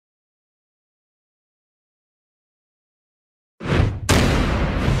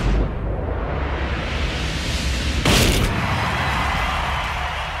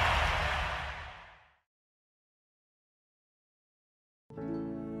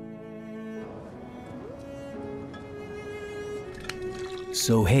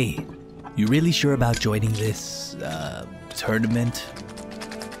So hey, you really sure about joining this, tournament?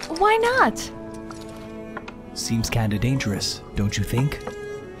 Why not? Seems kinda dangerous, don't you think?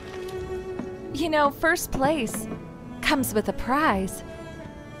 You know, first place comes with a prize.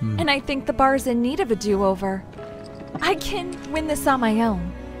 And I think the bar's in need of a do-over. I can win this on my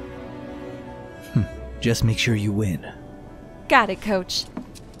own. Just make sure you win. Got it, Coach.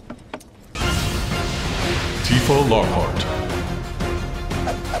 Tifa Lockhart.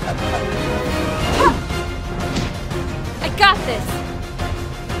 I got this!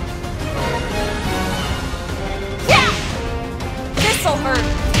 Yeah! This'll hurt!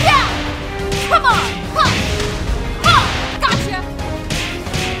 Yeah! Come on! Huh! Huh! Gotcha!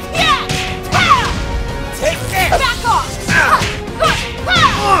 Yeah! Ha! Take this! Back off! Ha! Ha! Ha!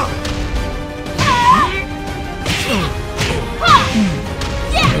 Ha!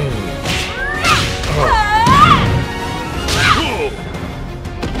 Yeah!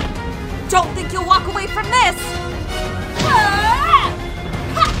 Don't think you'll walk away from this!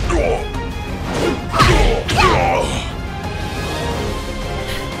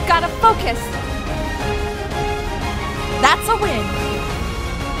 Gotta focus! That's a win!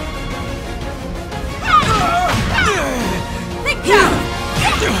 Think down!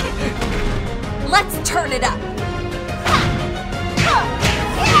 Let's turn it up!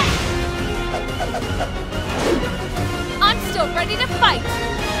 I'm still ready to fight!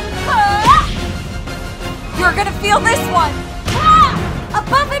 You're gonna feel this one!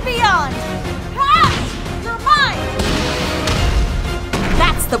 Above and beyond! You're mine!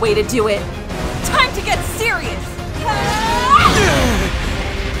 That's the way to do it! Time to get serious!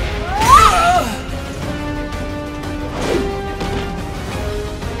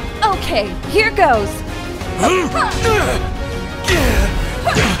 Okay, here goes!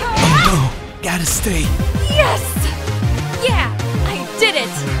 No, gotta stay. Yes! Yeah, I did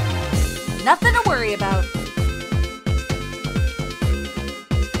it! Nothing to worry about.